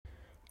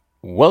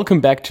Welcome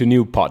back to a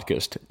new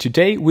podcast.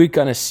 Today we're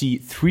gonna see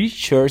 3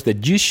 shares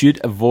that you should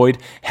avoid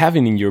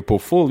having in your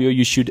portfolio,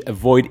 you should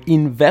avoid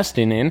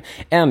investing in,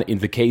 and in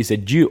the case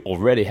that you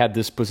already had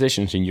these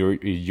positions in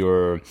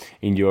your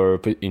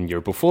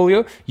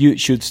portfolio, you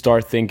should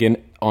start thinking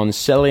on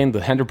selling the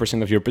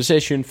 100% of your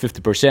position,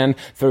 50%,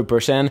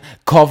 30%,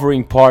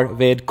 covering part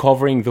of it,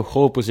 covering the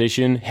whole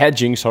position,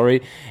 hedging,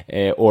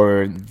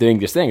 or doing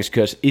these things,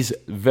 because it's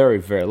very,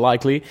 very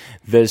likely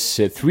there's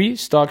 3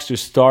 stocks to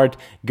start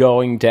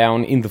going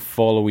down in the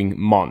following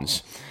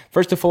months.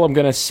 First of all, I'm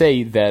going to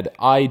say that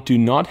I do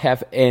not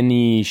have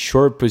any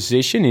short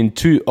position in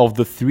 2 of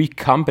the 3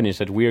 companies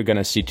that we are going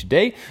to see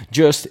today.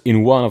 Just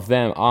in one of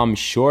them, I'm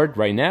short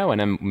right now,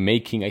 and I'm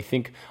making, I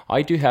think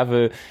I do have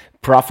a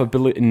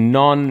profitability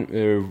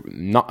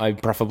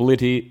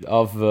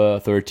of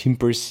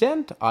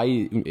 13%.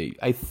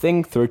 I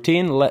think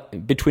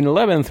between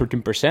 11 and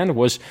 13%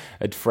 was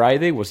at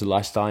Friday, was the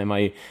last time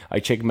I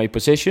checked my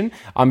position.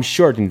 I'm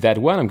short in that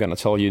one. I'm going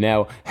to tell you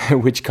now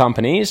which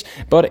company is,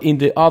 but in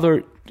the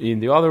other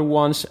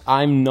ones,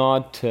 I'm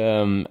not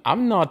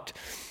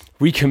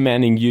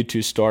recommending you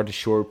to start a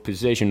short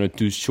position or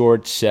to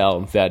short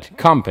sell that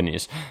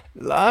companies.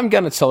 I'm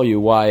going to tell you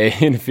why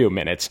in a few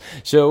minutes.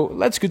 So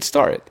let's get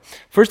started.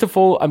 First of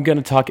all, I'm going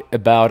to talk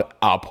about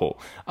Apple.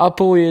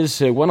 Apple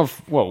is one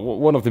of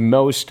the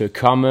most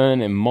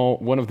common and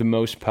one of the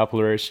most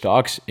popular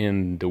stocks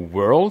in the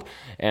world,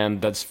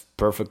 and that's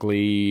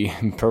perfectly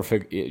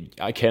perfect.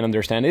 I can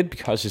understand it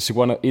because it's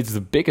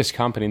the biggest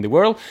company in the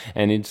world,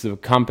 and it's the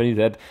company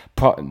that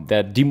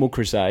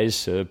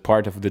democratizes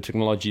part of the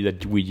technology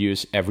that we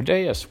use every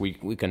day, as we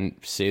can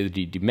say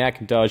the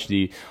Macintosh,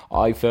 the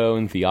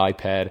iPhone, the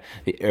iPad,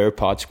 the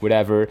AirPods,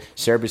 whatever,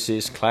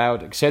 services,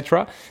 cloud,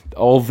 etc.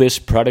 All these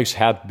products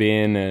had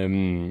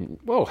been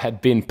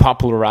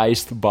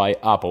popularized by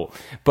Apple.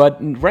 But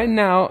right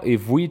now,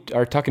 if we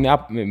are talking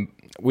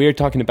we're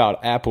talking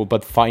about Apple,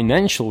 but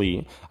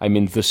financially, I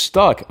mean the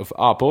stock of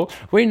Apple,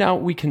 right now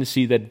we can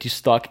see that the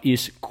stock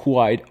is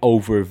quite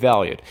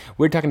overvalued.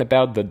 We're talking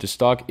about that the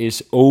stock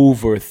is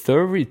over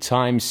 30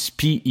 times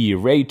PE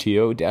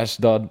ratio. This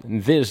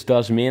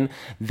does mean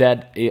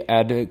that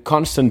at a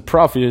constant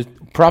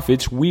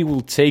profits, we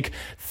will take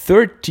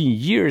 30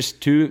 years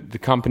to the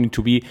company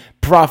to be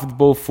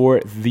profitable for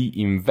the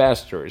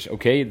investors.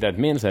 Okay, that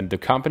means that the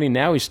company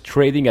now is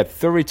trading at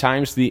 30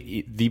 times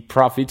the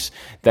profits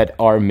that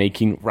are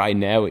making right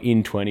now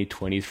in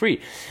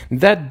 2023.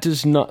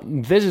 This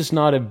is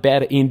not a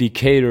bad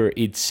indicator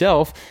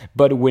itself,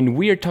 but when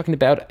we are talking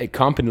about a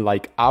company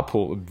like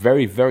Apple, a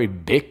very, very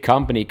big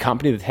company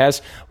that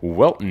has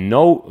not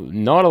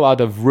a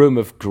lot of room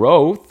of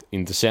growth,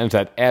 in the sense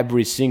that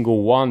every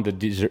single one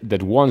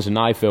that wants an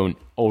iPhone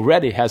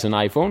already has an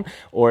iPhone,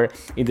 or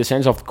in the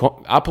sense of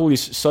Apple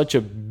is so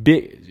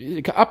big.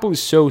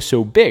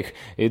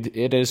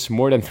 It is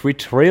more than $3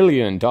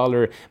 trillion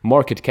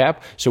market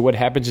cap. So what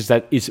happens is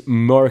that it's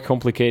more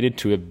complicated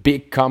to a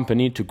big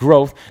company to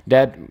grow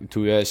than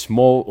to a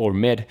small or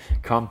mid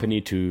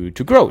company to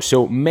grow.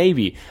 So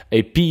maybe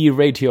a PE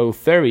ratio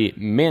 30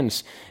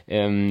 means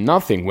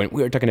nothing when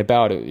we are talking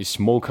about a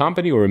small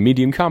company or a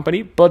medium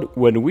company, but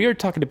when we are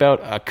talking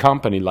about a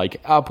company like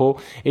Apple,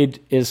 it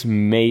is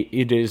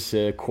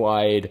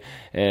quite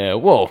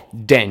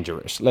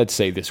dangerous. Let's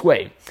say this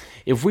way.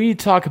 If we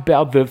talk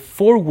about the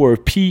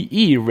forward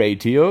PE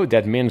ratio,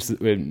 that means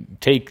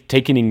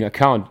taking in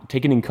account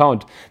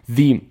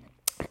the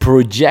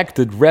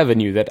projected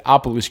revenue that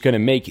Apple is going to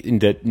make in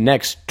the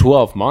next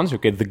 12 months,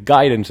 okay, the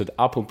guidance that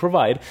Apple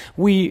provide,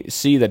 we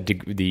see that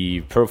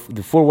the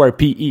forward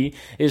PE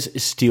is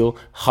still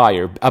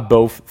higher,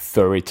 above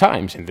 30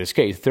 times, in this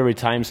case, 30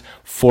 times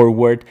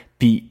forward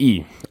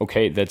PE.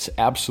 Okay, that's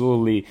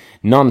absolutely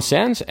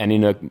nonsense. And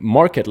in a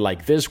market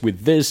like this,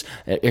 with this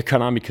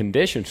economic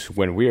conditions,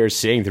 when we are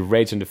seeing the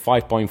rates in the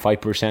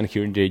 5.5%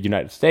 here in the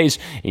United States,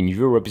 in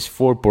Europe is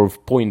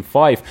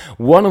 4.5%.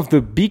 One of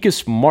the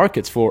biggest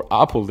markets for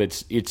Apple,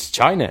 it's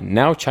China.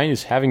 Now China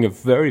is having a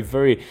very,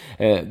 very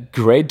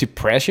great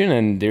depression,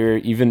 and they're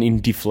even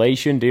in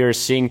deflation. They are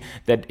seeing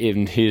that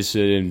in his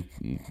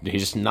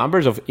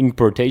numbers of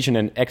importation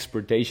and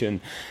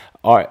exportation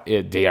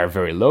they are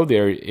very low.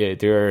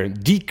 They're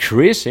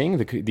decreasing.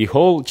 The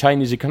whole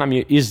Chinese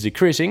economy is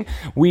decreasing.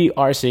 We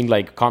are seeing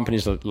like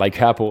companies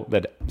like Apple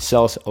that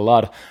sells a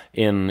lot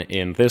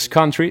in this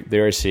country.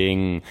 They're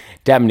seeing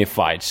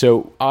damnified.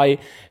 So I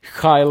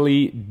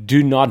highly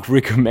do not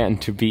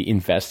recommend to be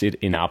invested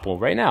in Apple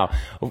right now.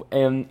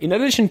 And in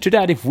addition to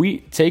that, if we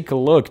take a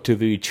look to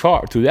the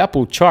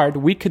Apple chart,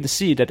 we can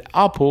see that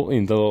Apple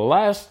in the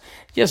last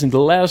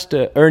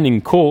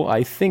earning call,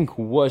 I think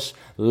was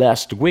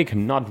last week,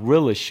 I'm not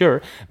really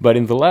sure, but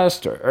in the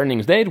last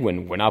earnings date,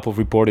 when Apple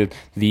reported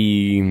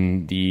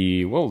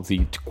the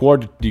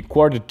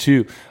quarter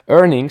 2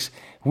 earnings,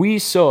 we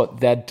saw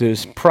that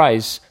this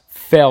price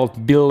fell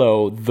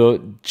below the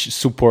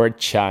support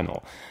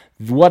channel.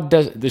 What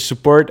does the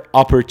support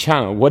upper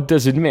channel, what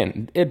does it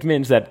mean? It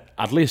means that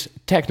at least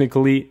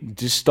technically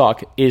the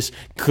stock is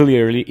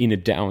clearly in a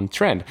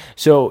downtrend.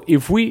 So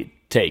if we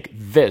take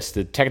this,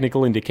 the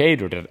technical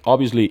indicator that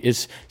obviously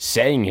is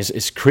saying, is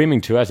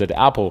screaming to us that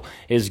Apple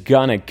is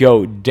gonna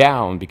go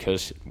down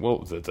because, well,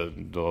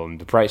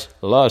 the price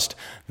lost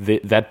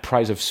that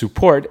price of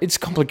support. It's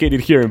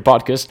complicated here in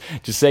podcast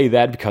to say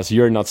that because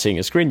you're not seeing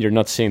a screen, you're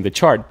not seeing the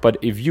chart. But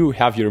if you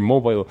have your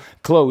mobile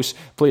close,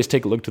 please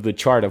take a look to the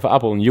chart of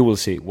Apple and you will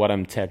see what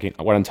I'm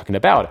talking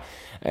about.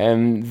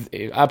 And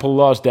Apple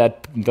lost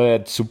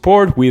that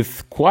support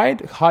with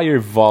quite higher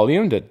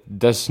volume.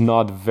 That's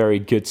not very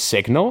good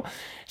signal.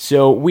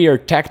 So we are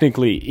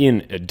technically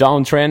in a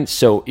downtrend.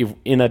 So if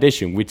in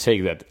addition we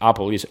take that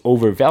Apple is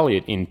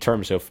overvalued in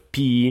terms of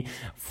PE,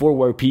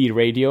 forward PE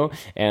ratio,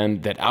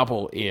 and that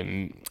Apple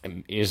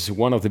is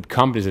one of the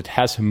companies that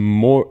has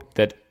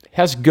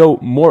go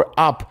more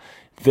up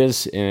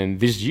this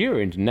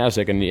year in the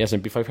Nasdaq and the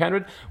S&P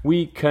 500,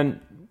 we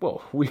can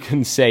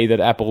say that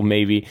Apple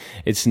may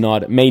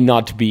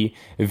not be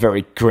a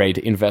very great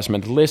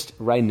investment list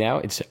right now.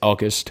 It's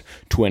August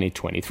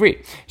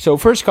 2023. So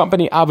first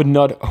company I would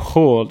not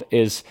hold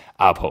is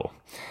Apple.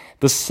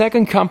 The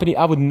second company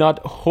I would not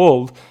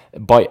hold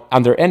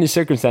under any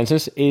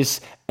circumstances is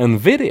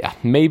Nvidia.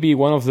 Maybe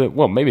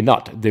maybe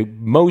not, the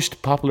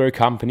most popular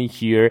company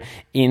here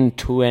in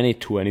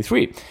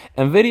 2023.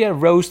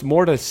 Nvidia rose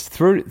more than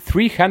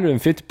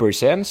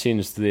 350%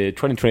 since the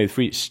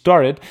 2023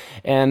 started,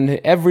 and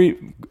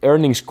every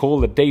earnings call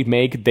that they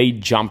make, they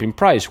jump in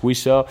price. We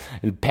saw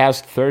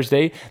past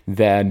Thursday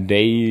that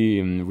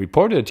they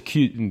reported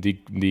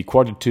the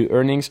quarter two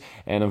earnings,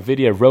 and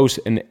Nvidia rose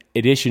an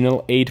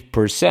additional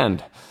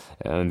 8%.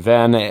 And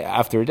then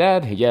after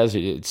that, yes,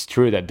 it's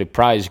true that the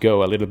price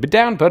go a little bit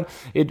down, but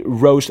it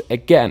rose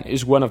again.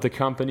 It's one of the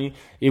company.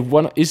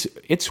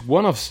 It's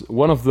one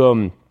of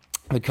the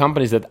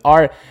companies that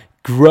are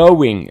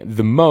growing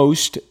the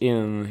most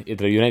in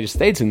the United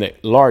States, in the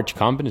large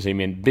companies, I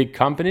mean big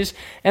companies,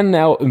 and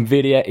now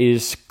Nvidia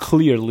is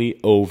clearly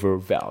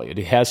overvalued.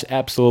 It has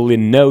absolutely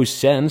no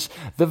sense,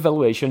 the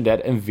valuation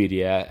that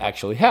Nvidia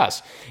actually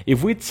has.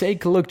 If we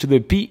take a look to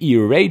the PE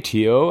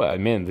ratio, I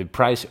mean the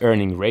price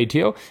earning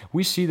ratio,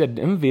 we see that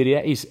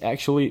Nvidia is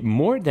actually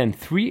more than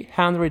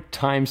 300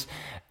 times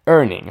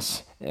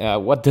earnings.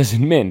 What does it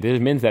mean? This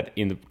means that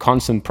in the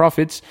constant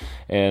profits,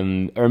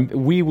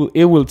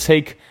 it will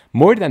take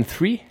more than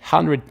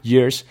 300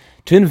 years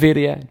to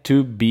Nvidia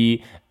to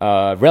be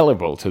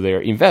relevant to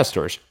their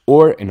investors.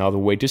 Or another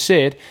way to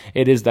say it,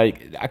 it is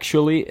like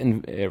actually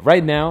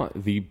right now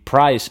the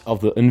price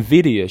of the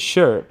Nvidia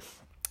share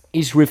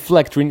is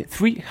reflecting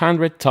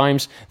 300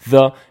 times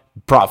the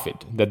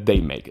profit that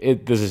they make.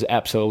 This is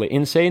absolutely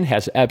insane,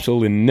 has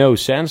absolutely no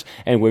sense.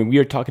 And when we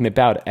are talking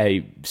about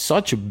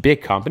such a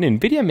big company,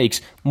 Nvidia makes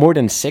more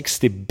than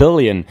 $60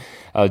 billion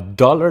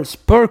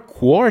per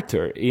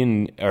quarter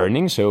in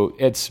earnings, so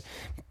it's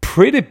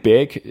pretty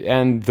big,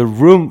 and the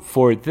room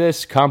for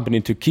this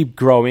company to keep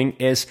growing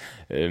is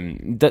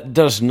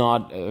does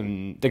not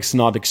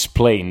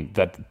explain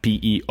that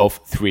PE of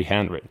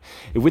 300.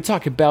 If we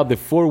talk about the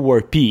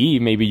forward PE,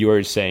 maybe you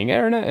are saying,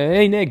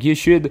 hey Nick, you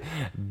should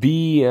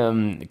be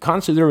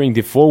considering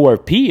the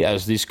forward PE,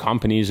 as this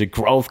company is a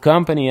growth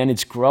company and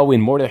it's growing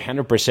more than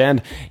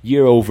 100%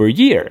 year over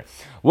year.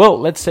 Well,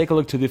 let's take a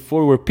look to the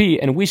forward PE,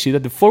 and we see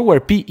that the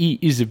forward PE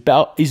is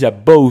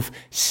above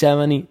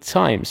 70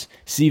 times.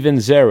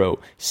 70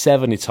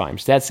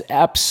 times. That's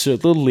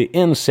absolutely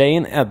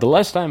insane. And the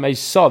last time I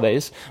saw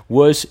this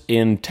was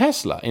in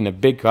Tesla, in a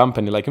big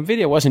company like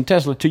Nvidia was in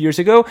Tesla 2 years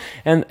ago,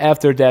 and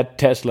after that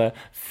Tesla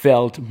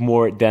fell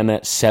more than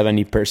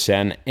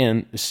 70%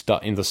 in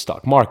the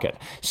stock market.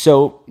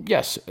 So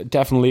yes,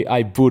 definitely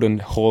I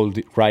wouldn't hold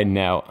right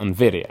now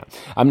Nvidia.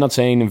 I'm not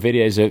saying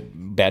Nvidia is a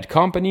bad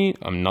company.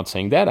 I'm not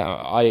saying that.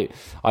 I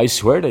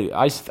swear that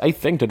I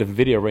think that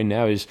Nvidia right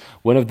now is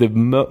one of the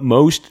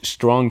most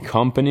strong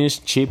companies,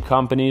 cheap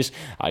companies.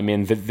 I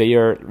mean that they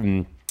are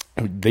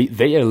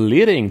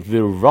leading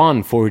the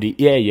run for the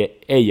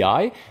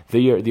AI.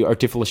 They are the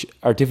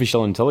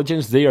artificial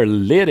intelligence. They are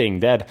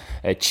leading that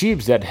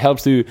chips that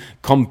helps to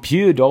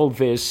compute all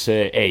these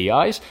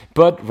AIs.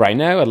 But right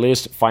now, at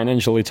least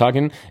financially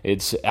talking,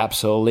 it's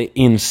absolutely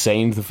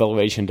insane the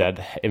valuation that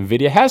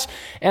Nvidia has.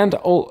 And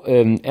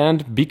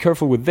be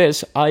careful with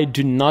this. I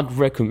do not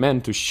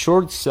recommend to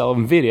short sell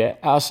Nvidia,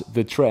 as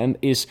the trend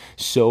is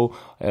so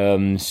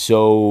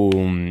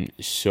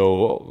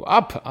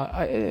up.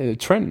 The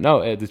trend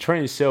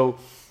is so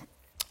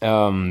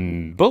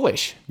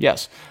bullish.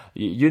 Yes,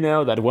 you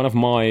know that one of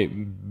my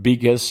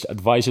biggest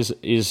advices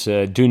is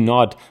do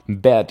not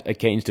bet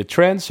against the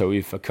trend. So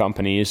if a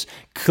company is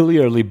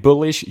clearly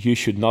bullish, you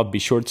should not be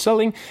short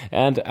selling,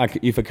 and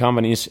if a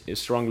company is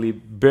strongly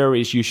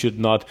bearish, you should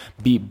not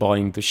be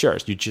buying the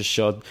shares. You just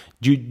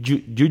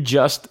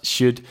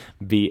should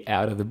be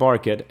out of the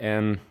market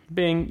and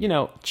being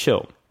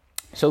chill.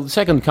 So the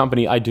second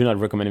company I do not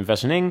recommend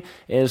investing in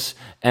is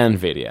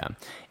Nvidia.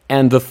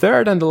 And the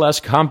third and the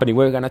last company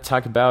we're going to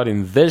talk about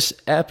in this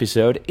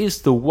episode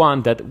is the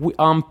one that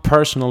I'm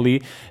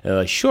personally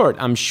short.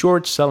 I'm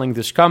short selling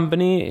this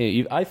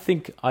company. I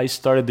think I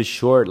started the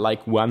short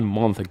like 1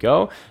 month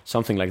ago,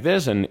 something like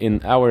this. And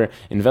in our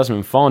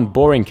investment fund,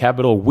 Boring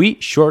Capital, we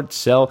short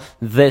sell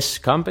this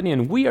company,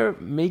 and we are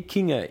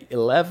making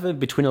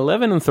between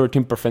 11 and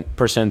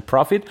 13%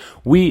 profit.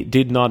 We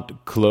did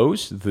not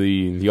close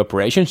the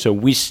operation, so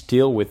we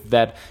still with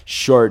that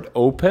short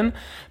open,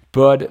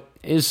 but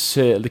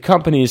the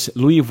company is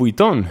Louis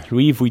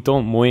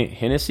Vuitton Moet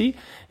Hennessy.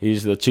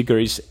 The ticker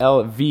is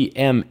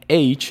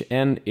LVMH,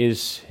 and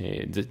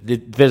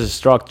this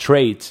stock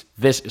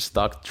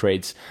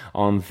trades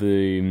on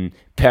the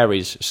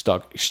Paris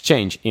Stock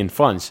Exchange in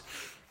funds.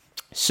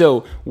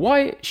 So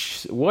why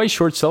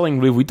short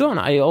selling Louis Vuitton?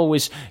 I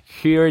always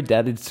hear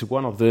that it's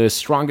one of the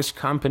strongest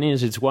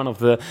companies. It's one of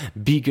the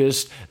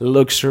biggest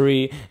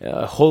luxury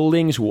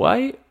holdings.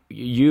 Why,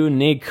 you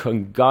Nick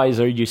guys,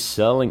 are you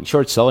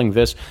short selling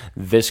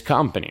this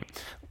company?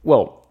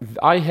 Well,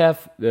 I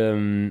have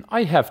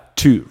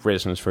 2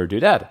 reasons for do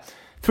that.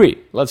 3,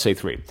 let's say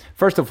 3.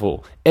 First of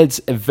all,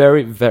 it's a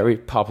very, very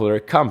popular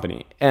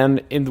company,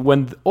 and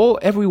when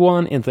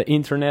everyone in the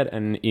internet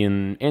and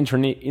in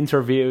internet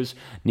interviews,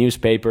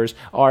 newspapers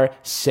are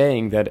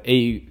saying that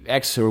a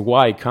X or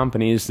Y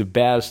company is the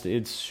best,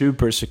 it's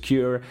super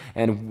secure,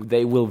 and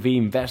they will be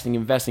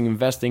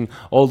investing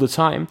all the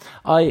time,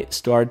 I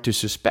start to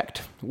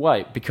suspect.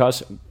 Why?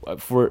 Because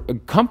for a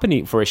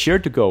share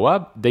to go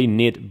up, they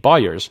need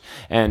buyers,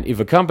 and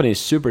if a company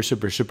is super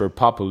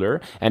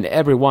popular and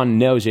everyone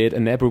knows it,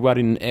 and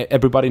everybody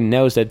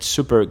knows that it's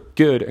super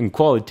good and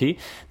quality,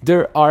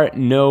 there are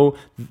no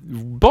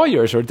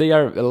buyers, or they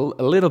are a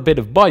little bit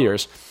of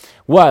buyers.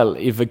 While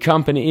if a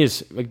company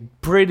is a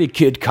pretty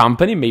good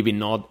company, maybe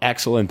not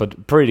excellent,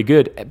 but pretty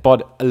good,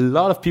 but a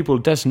lot of people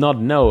does not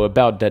know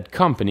about that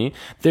company,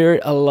 there are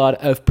a lot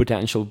of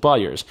potential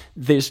buyers.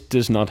 This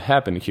does not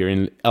happen here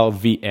in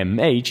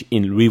LVMH,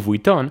 in Louis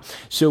Vuitton,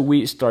 so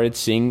we started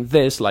seeing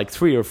this like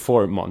 3 or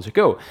 4 months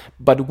ago.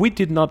 But we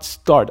did not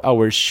start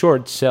our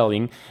short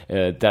selling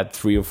that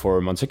 3 or 4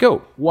 months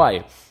ago.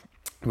 Why?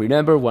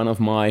 Remember, one of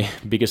my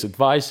biggest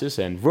advices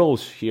and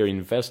rules here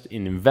in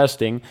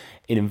investment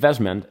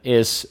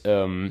is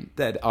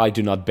that I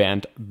do not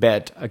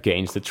bet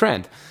against the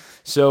trend.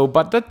 So,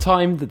 but that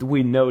time that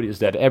we noticed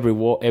that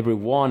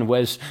everyone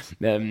was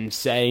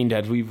saying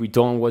that Louis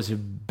Vuitton was the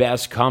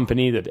best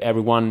company, that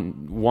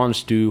everyone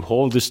wants to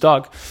hold the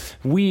stock,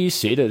 we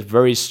see that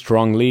very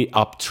strongly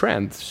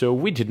uptrend. So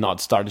we did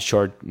not start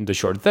the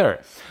short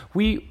there.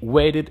 We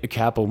waited a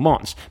couple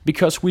months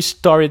because we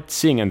started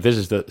seeing, and this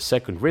is the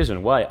second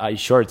reason why I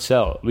short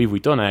sell Louis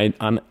Vuitton,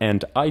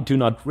 and I do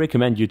not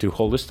recommend you to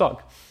hold the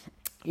stock,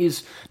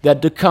 is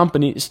that the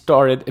company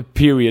started a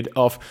period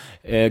of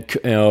how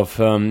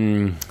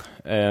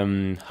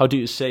do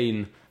you say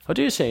in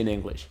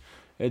English?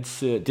 It's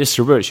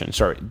distribution.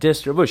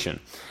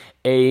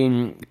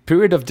 A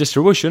period of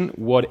distribution.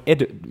 What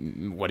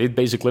it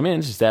basically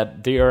means is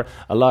that there are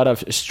a lot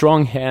of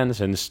strong hands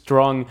and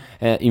strong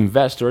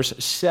investors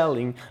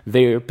selling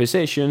their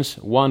positions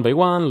one by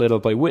one, little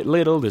by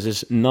little. This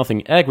is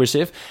nothing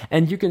aggressive,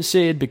 and you can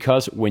see it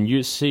because when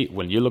you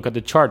look at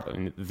the chart,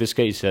 in this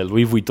case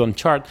Louis Vuitton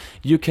chart,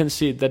 you can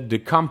see that the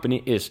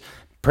company is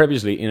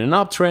previously in an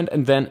uptrend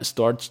and then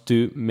starts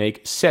to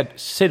make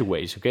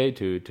sideways, okay,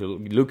 to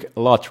look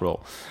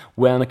lateral.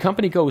 When a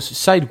company goes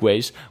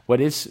sideways,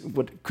 what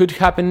could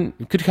happen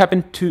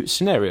 2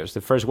 scenarios. The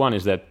first one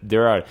is that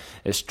there are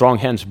strong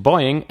hands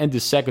buying, and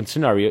the second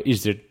scenario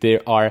is that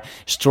there are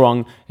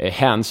strong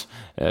hands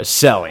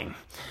selling.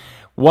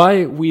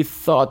 Why we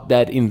thought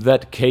that in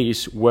that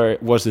case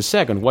was the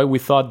second? Why we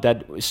thought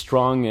that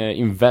strong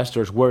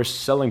investors were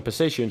selling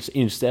positions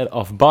instead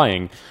of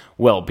buying?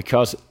 Well,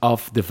 because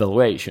of the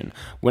valuation.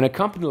 When a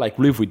company like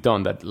Louis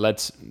Vuitton,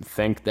 let's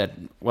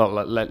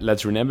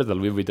remember that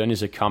Louis Vuitton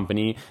is a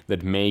company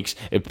that makes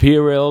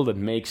apparel, that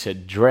makes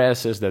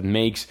dresses, that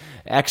makes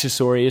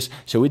accessories.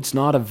 So it's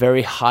not a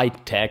very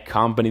high-tech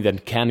company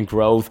that can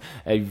grow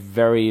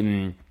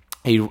in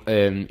a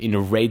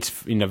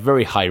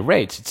very high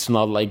rate. It's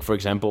not like, for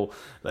example,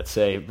 let's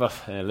say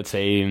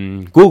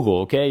Google,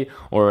 okay,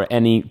 or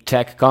any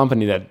tech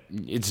company that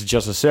it's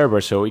just a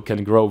server, so it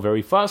can grow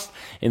very fast.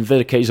 In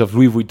the case of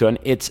Louis Vuitton,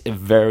 it's a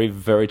very,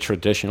 very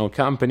traditional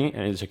company,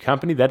 and it's a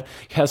company that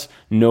has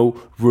no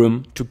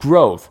room to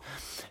growth.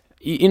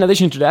 In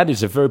addition to that,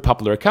 it's a very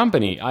popular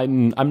company.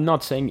 I'm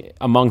not saying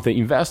among the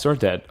investors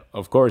that,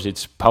 of course,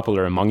 it's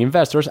popular among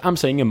investors. I'm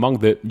saying among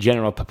the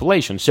general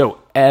population. So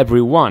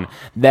everyone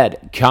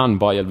that can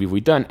buy a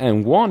Louis Vuitton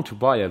and want to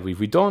buy a Louis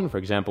Vuitton, for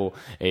example,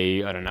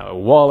 a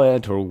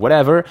wallet or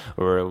whatever,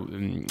 or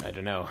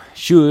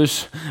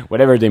shoes,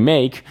 whatever they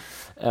make,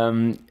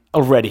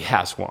 already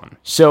has one.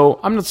 So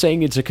I'm not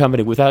saying it's a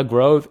company without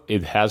growth.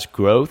 It has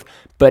growth,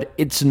 but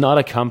it's not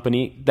a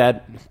company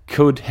that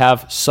could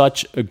have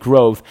such a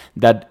growth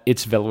that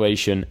its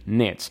valuation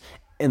needs.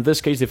 in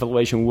this case, the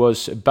valuation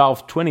was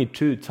about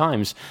 22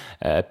 times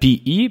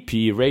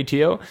PE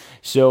ratio.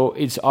 So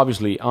it's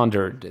obviously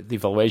under the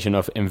valuation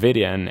of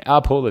Nvidia and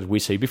Apple that we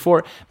say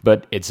before,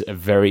 but it's a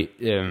very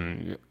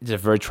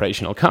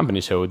traditional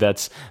company. So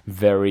that's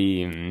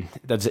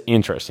that's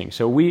interesting.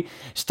 So we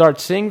start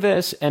seeing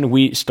this and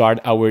we start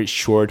our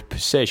short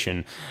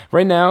position.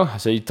 Right now,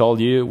 as I told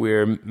you,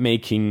 we're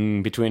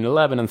making between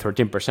 11 and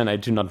 13%. I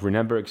do not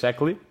remember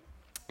exactly,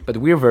 but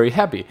we're very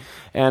happy.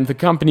 And the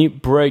company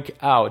break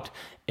down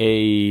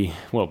a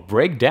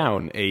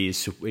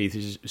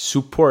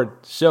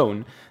support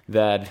zone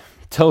that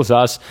tells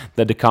us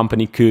that the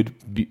company could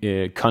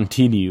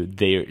continue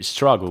their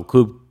struggle,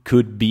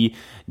 could be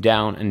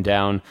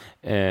down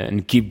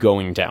and keep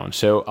going down.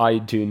 So I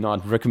do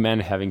not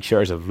recommend having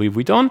shares of Louis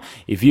Vuitton.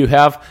 If you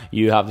have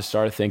to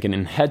start thinking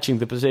in hedging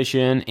the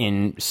position,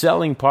 in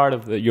selling part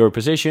of your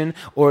position,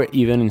 or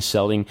even in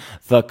selling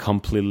the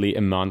completely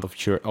amount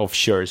of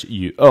shares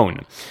you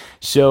own.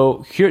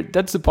 So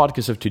that's the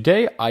podcast of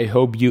today. I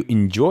hope you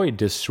enjoyed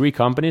these 3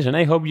 companies, and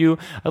I hope you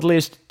at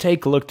least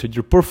take a look to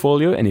your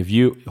portfolio. And if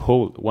you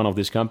hold one of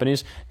these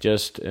companies,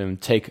 just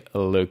take a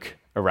look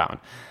around.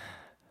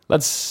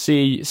 Let's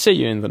see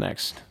you in the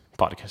next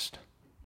podcast.